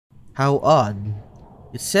How odd.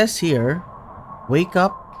 It says here, wake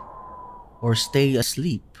up or stay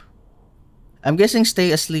asleep. I'm guessing stay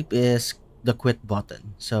asleep is the quit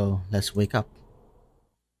button. So let's wake up.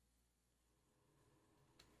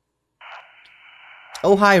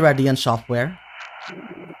 Oh, hi, Radiant Software.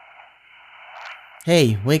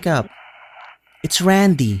 Hey, wake up. It's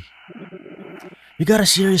Randy. We got a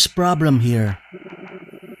serious problem here.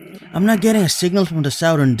 I'm not getting a signal from the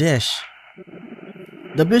southern dish.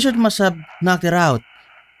 The blizzard must have knocked it out.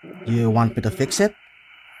 Do you want me to fix it?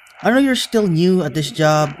 I know you're still new at this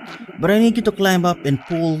job, but I need you to climb up and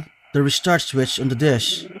pull the restart switch on the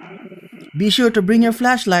dish. Be sure to bring your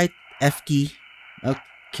flashlight, F key.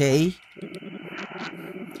 Okay.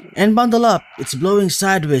 And bundle up, it's blowing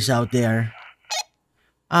sideways out there.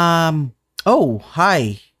 Oh,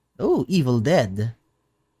 hi. Oh, Evil Dead.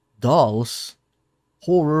 Dolls.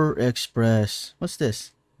 Horror Express. What's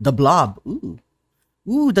this? The Blob. Ooh.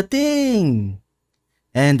 Ooh, The Thing.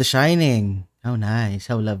 And The Shining. How nice.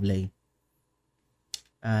 How lovely.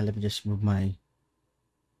 Let me just move my...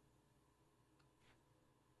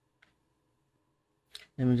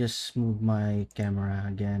 Let me just move my camera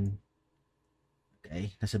again.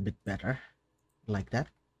 Okay, that's a bit better. Like that.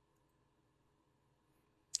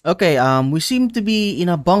 Okay, we seem to be in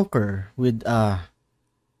a bunker with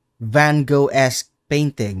Van Gogh-esque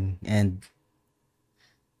painting and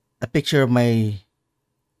a picture of my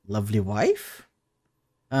lovely wife.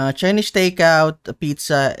 Chinese takeout, a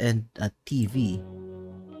pizza, and a TV.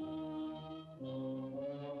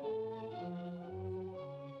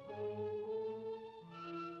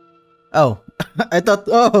 Oh, I thought,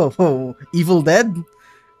 oh, Evil Dead?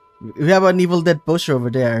 We have an Evil Dead poster over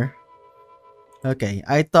there. Okay,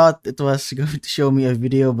 I thought it was going to show me a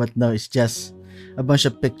video, but no, it's just a bunch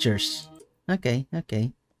of pictures. Okay,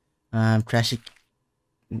 okay. Trashy.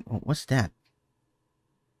 What's that?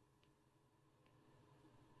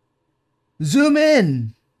 Zoom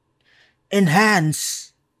in!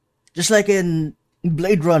 Enhance! Just like in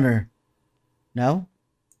Blade Runner. No?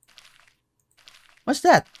 What's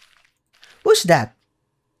that? Who's that?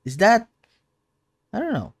 Is that... I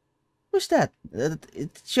don't know. Who's that?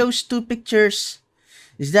 It shows two pictures.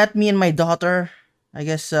 Is that me and my daughter? I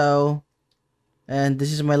guess so. And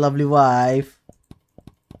this is my lovely wife.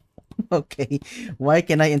 Okay. Why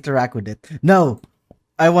can I interact with it? No!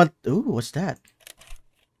 I want... Ooh, what's that?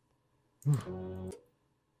 Ooh.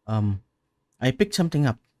 I picked something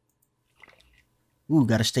up. Ooh,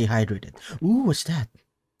 gotta stay hydrated. Ooh, what's that?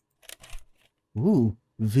 Ooh,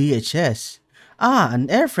 VHS. Ah, an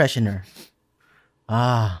air freshener.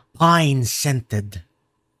 Ah, pine scented.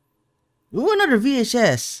 Ooh, another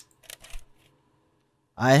VHS.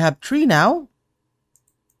 I have 3 now.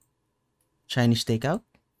 Chinese takeout.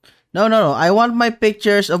 No, no, no. I want my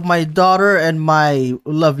pictures of my daughter and my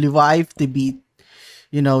lovely wife to be,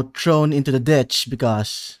 you know, thrown into the ditch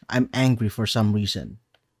because I'm angry for some reason.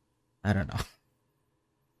 I don't know.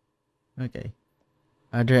 Okay.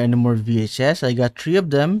 Are there any more VHS? I got 3 of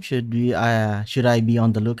them. Should I be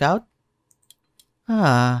on the lookout?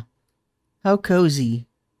 Ah, how cozy.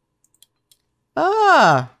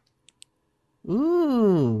 Ah!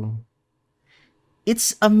 Ooh.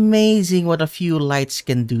 It's amazing what a few lights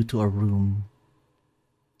can do to a room.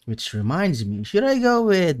 Which reminds me, should I go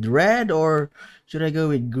with red or should I go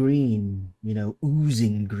with green? You know,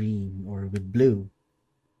 oozing green, or with blue?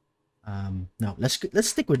 No, let's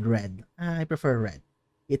stick with red. I prefer red.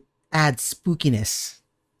 It adds spookiness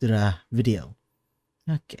to the video.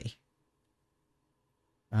 Okay.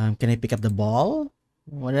 Can I pick up the ball?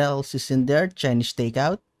 What else is in there? Chinese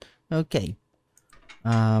takeout. Okay.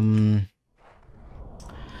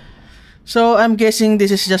 So I'm guessing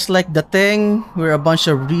this is just like The Thing. We're a bunch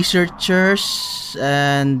of researchers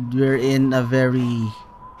and we're in a very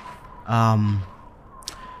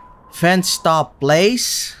fenced off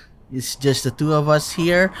place. It's just the 2 of us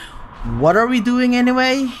here. What are we doing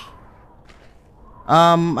anyway?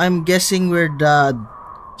 I'm guessing we're the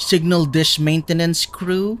signal dish maintenance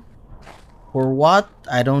crew. For what?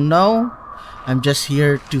 I don't know. I'm just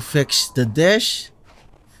here to fix the dish.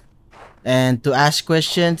 And to ask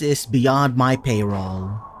questions is beyond my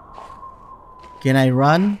payroll. Can I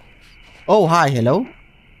run? Oh, hi, hello.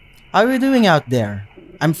 How are you doing out there?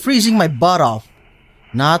 I'm freezing my butt off.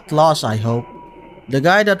 Not lost, I hope. The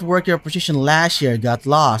guy that worked your position last year got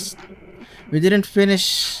lost. We didn't find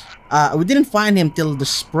him till the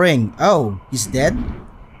spring. Oh, he's dead?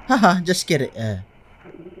 Haha, just kidding.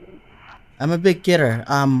 I'm a big kidder.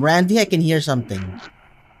 Randy, I can hear something.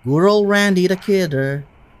 Good old Randy the kidder,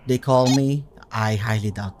 they call me. I highly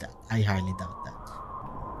doubt that. I highly doubt that.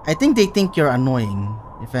 I think they think you're annoying,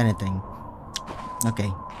 if anything.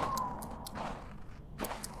 Okay.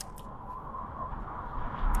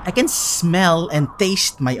 I can smell and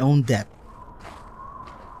taste my own death.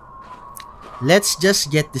 Let's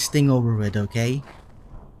just get this thing over with, okay?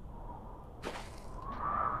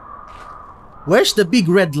 Where's the big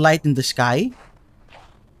red light in the sky?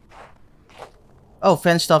 Oh,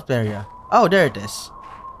 fenced off area. Oh, there it is.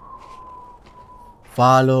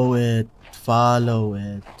 Follow it. Follow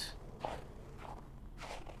it.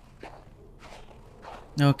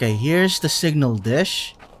 Okay, here's the signal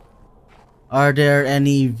dish. Are there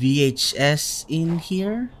any VHS in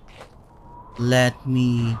here? Let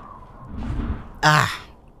me... Ah!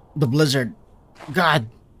 The blizzard. God!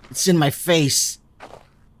 It's in my face.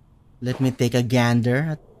 Let me take a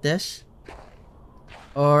gander at this.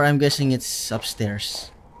 Or I'm guessing it's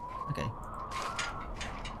upstairs. Okay.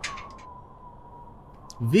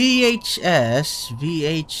 VHS.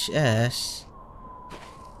 VHS.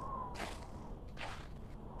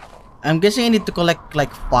 I'm guessing I need to collect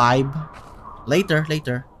like 5. Later.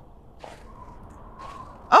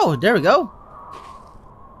 Oh, there we go.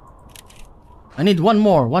 I need one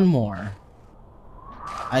more.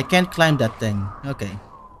 I can't climb that thing. Okay.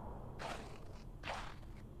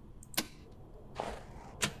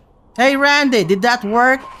 Hey, Randy, did that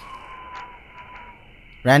work?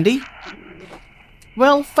 Randy?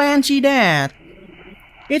 Well, fancy that.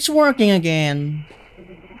 It's working again.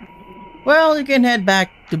 Well, you can head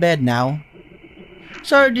back to bed now.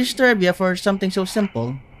 Sorry to disturb you for something so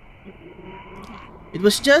simple. It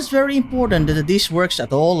was just very important that this works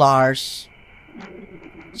at all hours.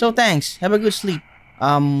 So thanks. Have a good sleep.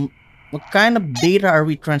 What kind of data are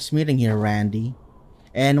we transmitting here, Randy?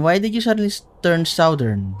 And why did you suddenly turn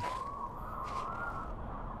southern?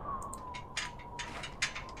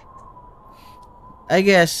 I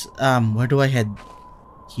guess, where do I head?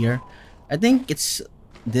 Here? I think it's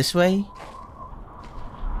this way.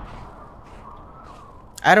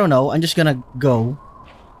 I don't know. I'm just gonna go.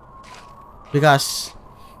 Because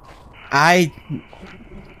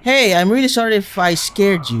Hey, I'm really sorry if I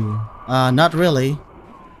scared you. Not really.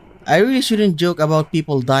 I really shouldn't joke about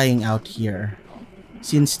people dying out here.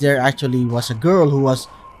 Since there actually was a girl who was...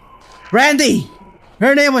 Randy!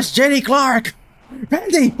 Her name was Jenny Clark!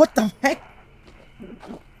 Randy, what the heck?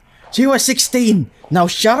 She was 16. Now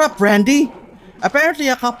shut up, Randy. Apparently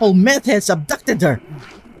a couple meth heads abducted her.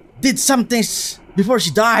 Did some things before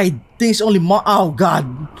she died. Things only oh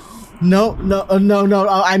god. No,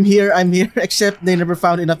 I'm here. Except they never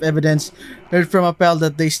found enough evidence. Heard from a pal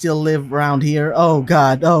that they still live around here. Oh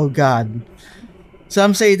god.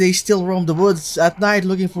 Some say they still roam the woods at night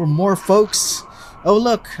looking for more folks. Oh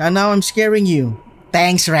look, and now I'm scaring you.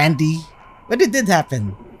 Thanks, Randy. But it did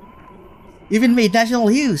happen. Even made national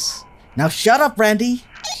news. Now shut up, Randy.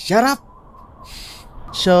 Shut up.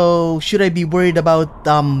 So, should I be worried about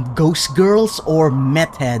ghost girls or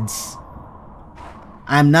meth heads?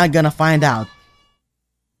 I'm not gonna find out.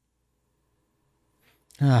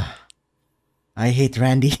 I hate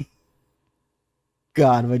Randy.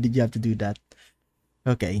 God, why did you have to do that?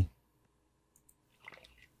 Okay.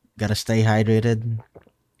 Gotta stay hydrated.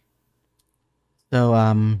 So,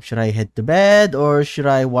 should I head to bed or should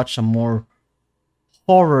I watch some more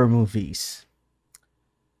horror movies?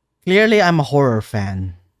 Clearly, I'm a horror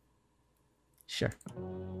fan. Sure.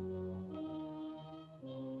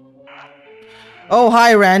 Oh,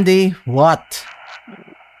 hi, Randy. What?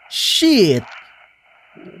 Shit.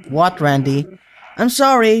 What, Randy? I'm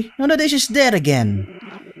sorry. No, the dish is dead again.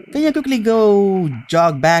 Can you quickly go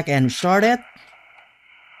jog back and start it?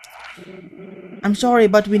 I'm sorry,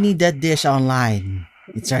 but we need that dish online.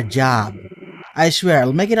 It's our job. I swear,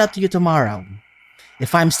 I'll make it up to you tomorrow.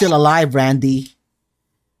 If I'm still alive, Randy.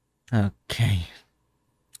 Okay.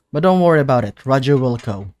 But don't worry about it. Roger will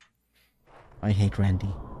go. I hate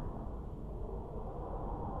Randy.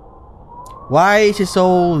 Why is he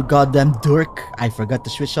so goddamn dork? I forgot to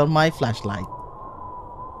switch on my flashlight.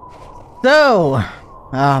 So,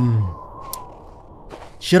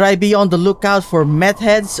 should I be on the lookout for meth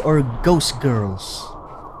heads or ghost girls?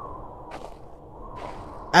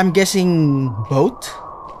 I'm guessing both.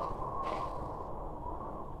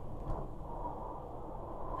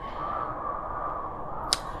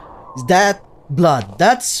 Is that blood?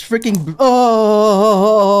 That's freaking...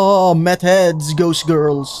 Oh, meth heads, ghost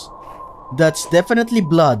girls. That's definitely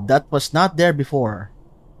blood. That was not there before.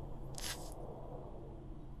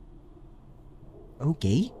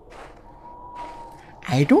 Okay.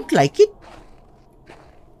 I don't like it.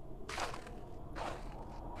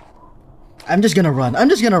 I'm just gonna run.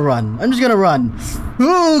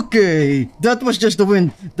 Okay. That was just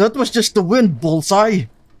the wind. Bullseye.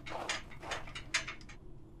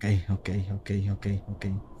 Okay.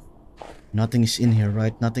 Nothing is in here,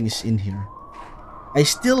 right? Nothing is in here. I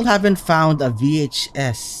still haven't found a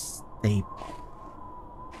VHS tape.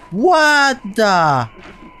 What the?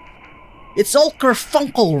 It's all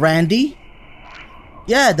kerfunkle, Randy.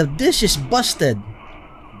 Yeah, the dish is busted.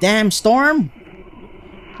 Damn storm.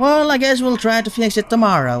 Well, I guess we'll try to fix it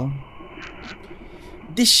tomorrow.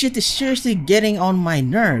 This shit is seriously getting on my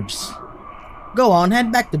nerves. Go on,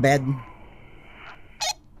 head back to bed.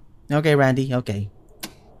 Okay, Randy, okay.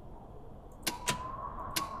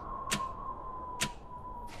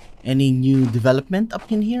 Any new development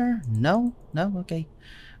up in here? No? No? Okay.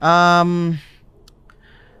 Um,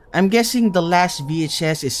 I'm guessing the last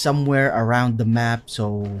VHS is somewhere around the map,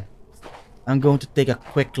 so I'm going to take a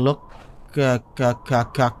quick look. Okay,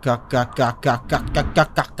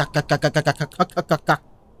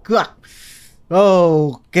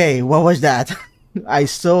 what was that? I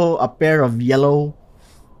saw a pair of yellow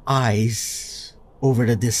eyes over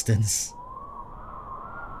the distance.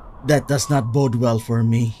 That does not bode well for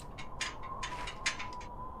me.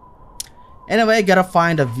 Anyway, I gotta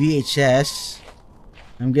find a VHS.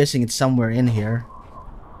 I'm guessing it's somewhere in here.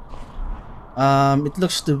 It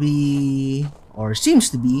looks to be, or seems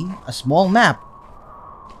to be, a small map.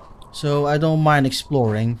 So I don't mind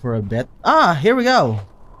exploring for a bit. Ah, here we go.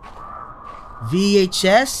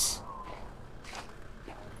 VHS.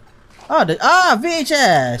 Oh,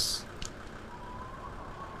 VHS.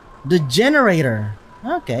 The generator.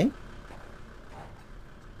 Okay.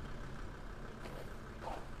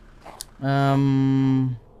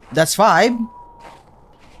 That's 5.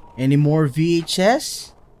 Any more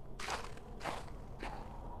VHS?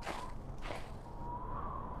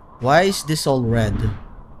 Why is this all red?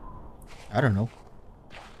 I don't know.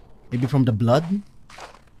 Maybe from the blood?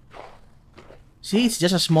 See, it's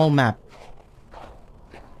just a small map.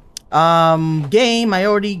 Game, I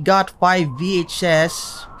already got 5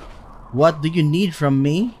 VHS. What do you need from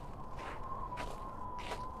me?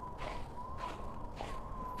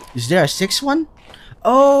 Is there a 6th one?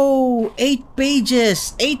 Oh, 8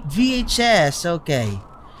 pages, 8 VHS. Okay.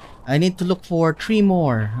 I need to look for 3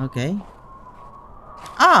 more. Okay.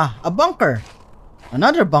 Ah, a bunker.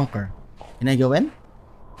 Another bunker. Can I go in?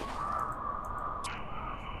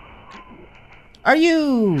 Are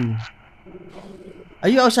you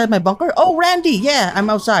outside my bunker? Oh, Randy. Yeah, I'm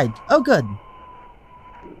outside. Oh, good.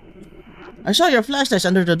 I saw your flashlights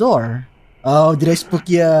under the door. Oh, did I spook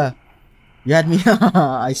ya? You had me.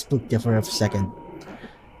 I spooked you for a second.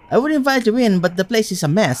 I would invite you in, but the place is a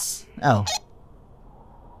mess. Oh.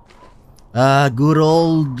 Good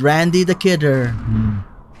old Randy the Kidder.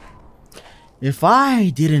 If I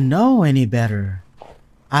didn't know any better,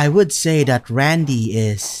 I would say that Randy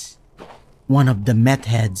is one of the meth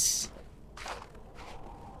heads.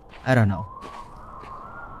 I don't know.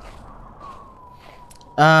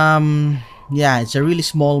 Yeah, it's a really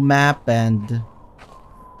small map and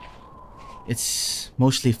it's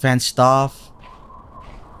mostly fenced off.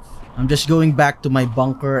 I'm just going back to my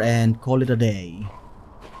bunker and call it a day.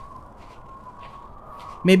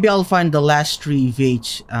 Maybe I'll find the last 3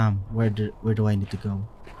 where do I need to go?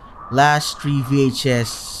 Last 3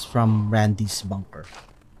 VHS from Randy's bunker.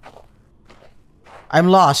 I'm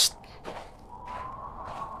lost.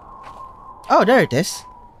 Oh, there it is.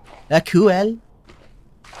 Cool.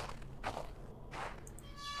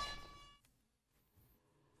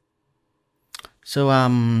 So,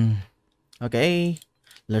 okay.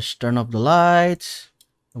 Let's turn off the lights.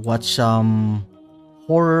 Watch some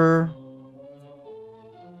horror.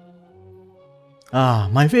 Ah,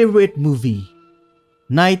 my favorite movie.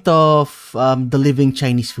 Night of the Living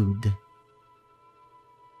Chinese Food.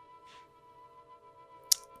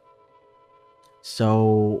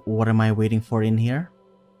 So, what am I waiting for in here?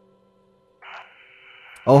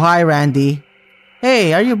 Oh, hi, Randy.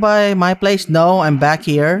 Hey, are you by my place? No, I'm back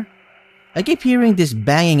here. I keep hearing this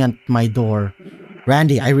banging at my door.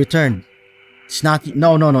 Randy, I returned. It's not...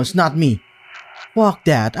 No, it's not me. Fuck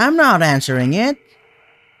that. I'm not answering it.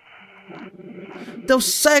 Those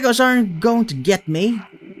psychos aren't going to get me.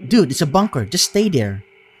 Dude, it's a bunker. Just stay there.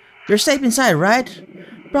 You're safe inside, right?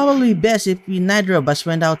 Probably best if neither of us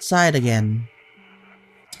went outside again.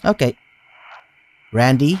 Okay.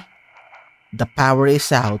 Randy, the power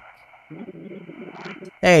is out.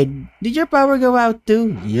 Hey, did your power go out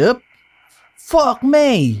too? Yup. Fuck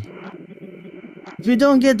me! If we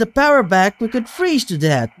don't get the power back, we could freeze to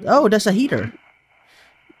death. Oh, that's a heater.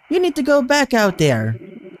 You need to go back out there.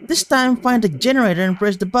 This time, find the generator and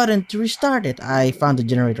press the button to restart it. I found the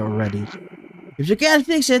generator already. If you can't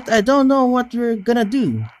fix it, I don't know what we're gonna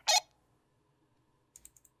do.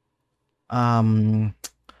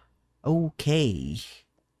 Okay.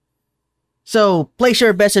 So, place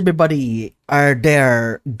your bets, everybody. Are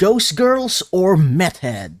there ghost girls or meth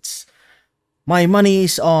heads? My money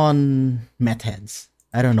is on meth heads.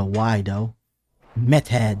 I don't know why though. Meth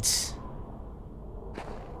heads.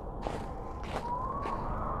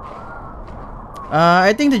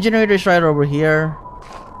 I think the generator is right over here.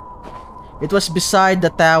 It was beside the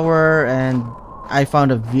tower and I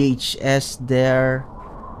found a VHS there.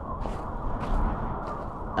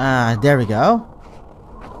 There we go.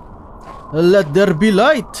 Let there be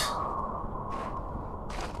light.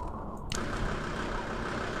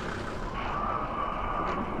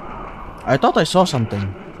 I thought I saw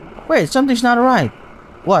something. Wait, something's not right.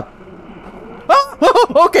 What?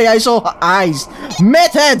 Oh, okay, I saw eyes.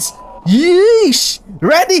 Meth heads! Yeesh!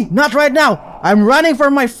 Ready? Not right now. I'm running for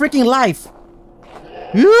my freaking life.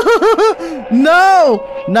 No!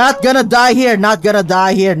 Not gonna die here. Not gonna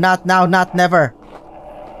die here. Not now, not never.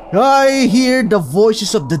 I hear the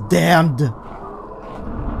voices of the damned.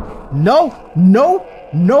 No, no,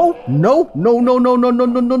 no, no, no, no, no, no, no,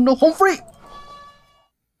 no, no, no. Home free.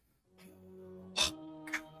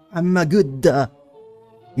 I'm a good.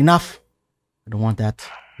 Enough. I don't want that.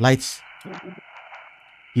 Lights.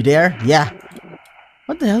 You there? Yeah.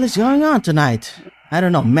 What the hell is going on tonight? I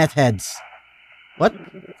don't know. Meth heads. What?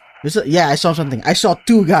 Yeah, I saw something. I saw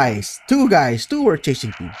two guys. Two guys. Two were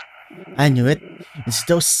chasing me. I knew it. It's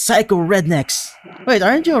those psycho rednecks. Wait,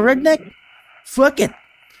 aren't you a redneck? Fuck it.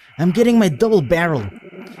 I'm getting my double barrel.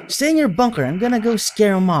 Stay in your bunker. I'm gonna go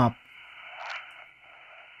scare them off.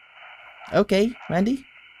 Okay, Randy?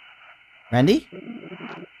 Randy?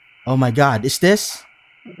 Oh my god, is this?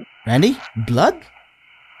 Randy? Blood?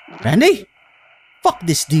 Randy? Fuck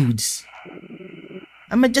these dudes.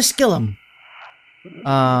 I'ma just kill them.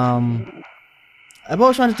 I've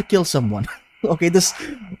always wanted to kill someone. Okay, this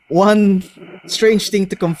one strange thing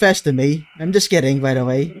to confess to me. I'm just kidding, by the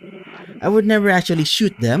way. I would never actually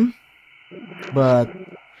shoot them. But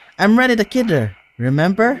I'm ready to kill her,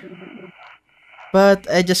 remember? But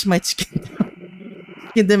I just might skin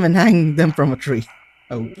them and hang them from a tree.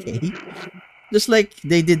 Okay. Just like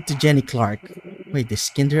they did to Jenny Clark. Wait, they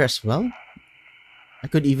skinned her as well? I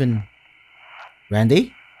could even...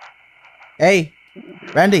 Randy? Hey!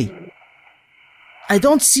 Randy! I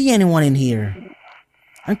don't see anyone in here.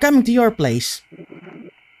 I'm coming to your place.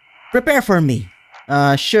 Prepare for me.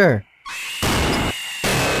 Sure.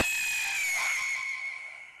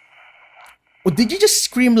 Oh, did you just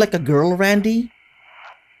scream like a girl, Randy?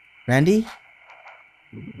 Randy?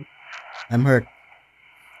 I'm hurt.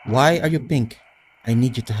 Why are you pink? I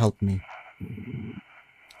need you to help me.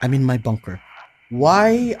 I'm in my bunker.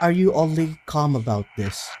 Why are you only calm about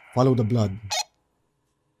this? Follow the blood.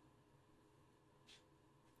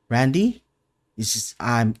 Randy?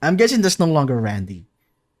 I'm guessing that's no longer Randy.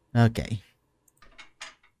 Okay.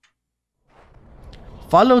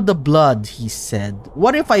 Follow the blood, he said.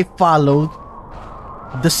 What if I followed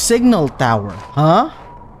the signal tower? Huh?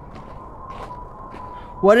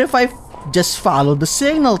 What if I just follow the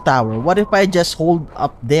signal tower? What if I just hold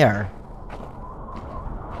up there?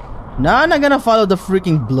 No, I'm not gonna follow the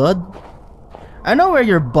freaking blood. I know where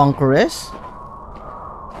your bunker is.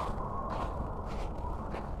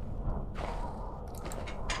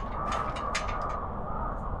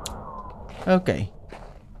 Okay.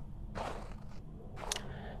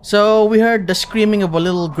 So we heard the screaming of a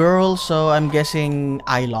little girl, so I'm guessing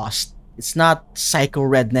I lost. It's not psycho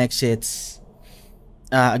rednecks, it's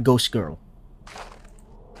a ghost girl.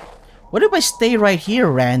 What if I stay right here,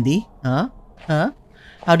 Randy? Huh? Huh?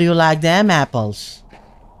 How do you like them apples?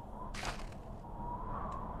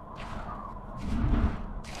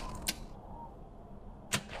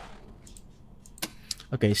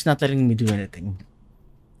 Okay, it's not letting me do anything.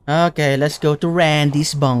 Okay, let's go to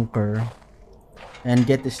Randy's bunker and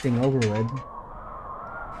get this thing over with.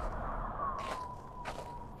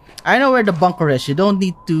 I know where the bunker is. You don't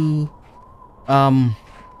need to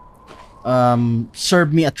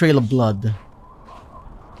serve me a trail of blood.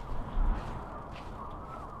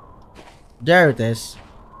 There it is.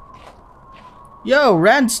 Yo,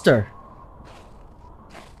 Randster.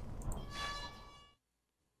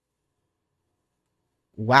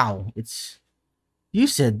 Wow, it's... You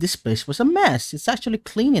said this place was a mess. It's actually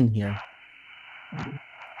clean in here.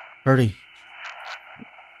 Hurry.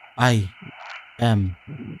 I am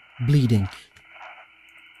bleeding.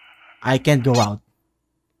 I can't go out.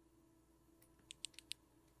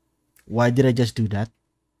 Why did I just do that?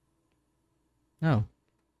 No.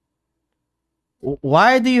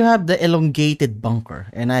 Why do you have the elongated bunker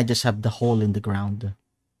and I just have the hole in the ground?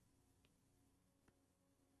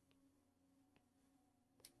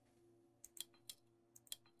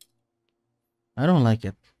 I don't like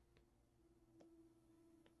it.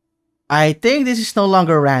 I think this is no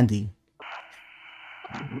longer Randy.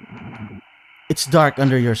 It's dark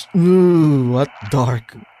under yours. Ooh, what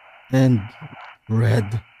dark and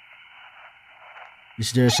red?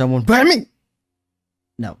 Is there someone behind me?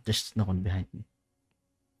 No, there's no one behind me.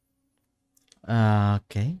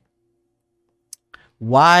 Okay.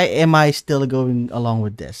 Why am I still going along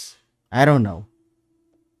with this? I don't know.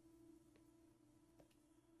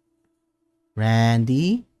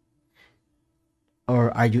 Randy?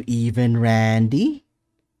 Or are you even Randy?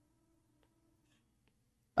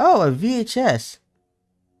 Oh, a VHS.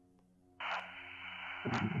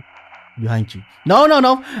 Behind you. No, no,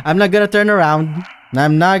 no. I'm not gonna turn around.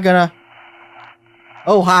 I'm not gonna.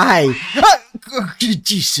 Oh, hi.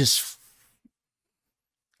 Jesus.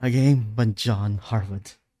 Again, but John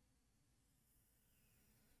Harwood.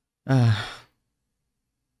 I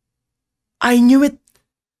knew it.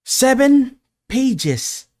 7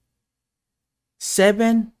 pages.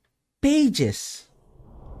 7 pages.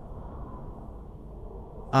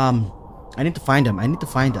 I need to find him. I need to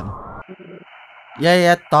find him. Yeah,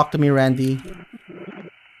 yeah. Talk to me, Randy.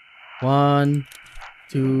 1,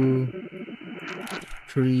 2,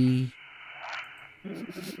 3.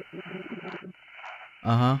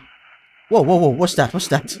 Uh-huh. Whoa, whoa, whoa. What's that? What's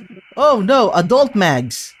that? Oh, no. Adult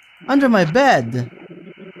mags. Under my bed.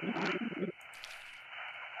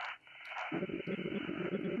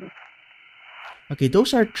 Okay,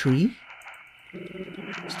 those are 3.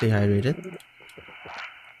 Stay hydrated.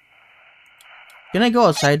 Can I go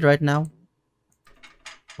outside right now?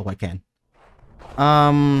 Oh, I can.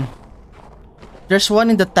 There's one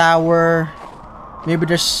in the tower. Maybe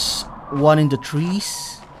there's one in the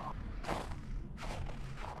trees.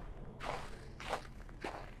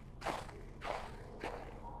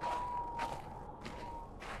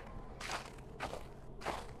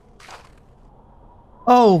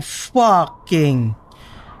 Oh, fucking.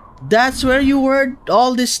 That's where you were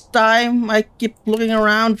all this time? I keep looking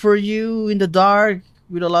around for you in the dark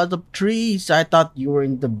with a lot of trees. I thought you were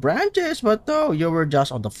in the branches, but no, you were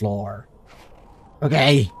just on the floor.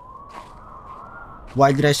 Okay.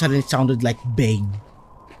 Why did I suddenly sounded like Bane?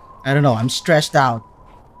 I don't know, I'm stressed out.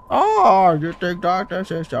 Oh, you think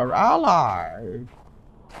darkness is your ally?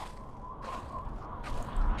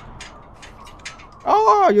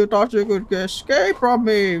 Oh, you thought you could escape from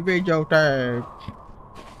me, videotape.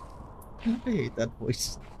 I hate that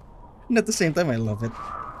voice. And at the same time, I love it.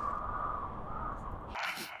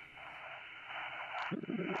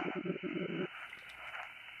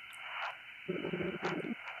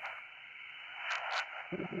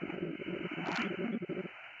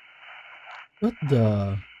 What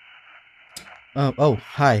the? Oh,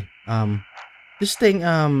 hi. This thing,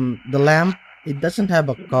 the lamp, it doesn't have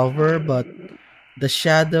a cover, but the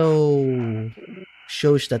shadow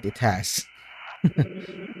shows that it has.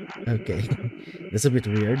 Okay, that's a bit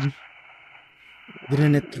weird.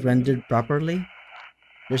 Didn't it rendered properly?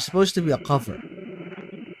 There's supposed to be a cover.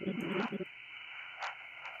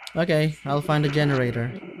 Okay, I'll find a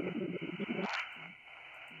generator.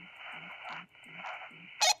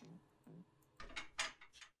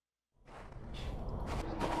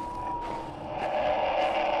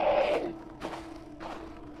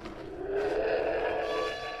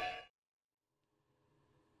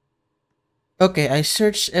 Okay, I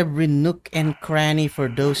searched every nook and cranny for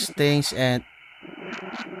those things and...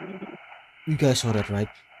 You guys saw that, right?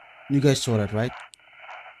 You guys saw that, right?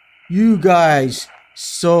 You guys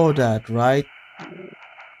saw that, right?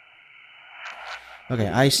 Okay,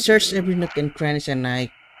 I searched every nook and crannies and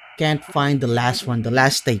I can't find the last one, the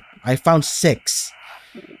last tape. I found 6.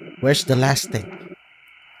 Where's the last tape?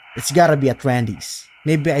 It's gotta be at Randy's.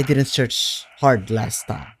 Maybe I didn't search hard last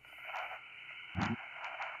time.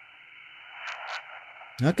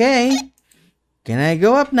 Okay. Can I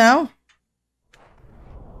go up now?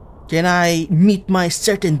 Can I meet my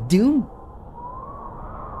certain doom?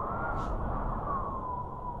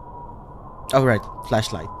 Alright,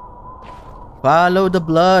 flashlight. Follow the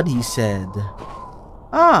blood, he said.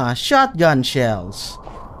 Ah, shotgun shells.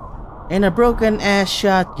 And a broken ass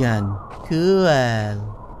shotgun. Cool.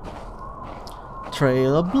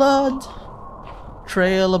 Trail of blood.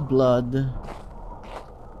 Trail of blood.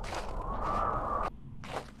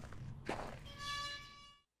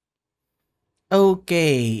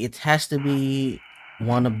 Okay, it has to be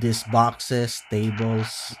one of these boxes,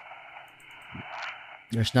 tables.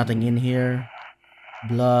 There's nothing in here.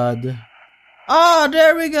 Blood. Oh,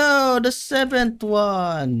 there we go! The 7th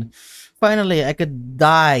one! Finally, I could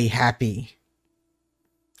die happy.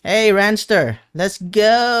 Hey, Ranster, let's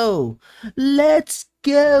go! Let's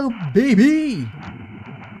go, baby!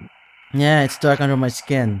 Yeah, it's dark under my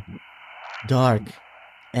skin. Dark.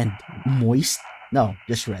 And moist? No,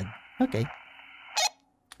 just red. Okay.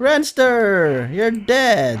 Renster, you're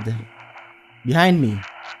dead. Behind me.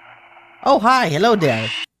 Oh, hi. Hello there.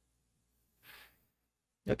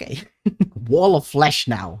 Okay. Wall of flesh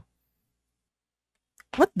now.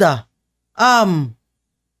 What the? Um,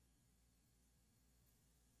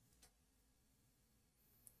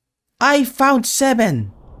 I found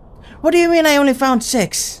 7. What do you mean I only found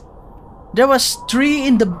 6? There was 3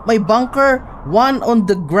 in my bunker, 1 on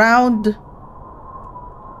the ground,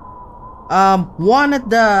 1 at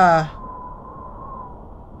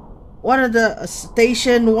the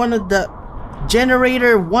station, 1 at the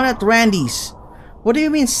generator, 1 at Randy's. What do you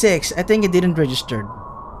mean 6? I think it didn't register.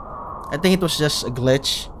 I think it was just a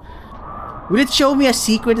glitch. Will it show me a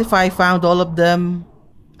secret if I found all of them?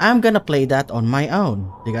 I'm gonna play that on my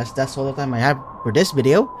own because that's all the time I have for this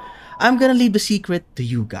video. I'm gonna leave the secret to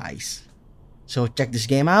you guys. So check this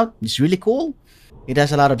game out. It's really cool. It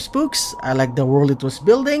has a lot of spooks. I like the world it was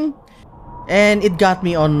building. And it got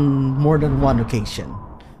me on more than one occasion.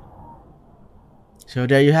 So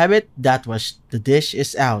there you have it. That was The Dish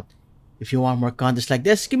is Out. If you want more contents like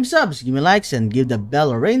this, give me subs, give me likes, and give the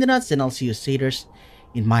bell or ring the nuts, and I'll see you saters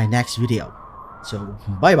in my next video. So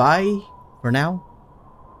bye bye for now.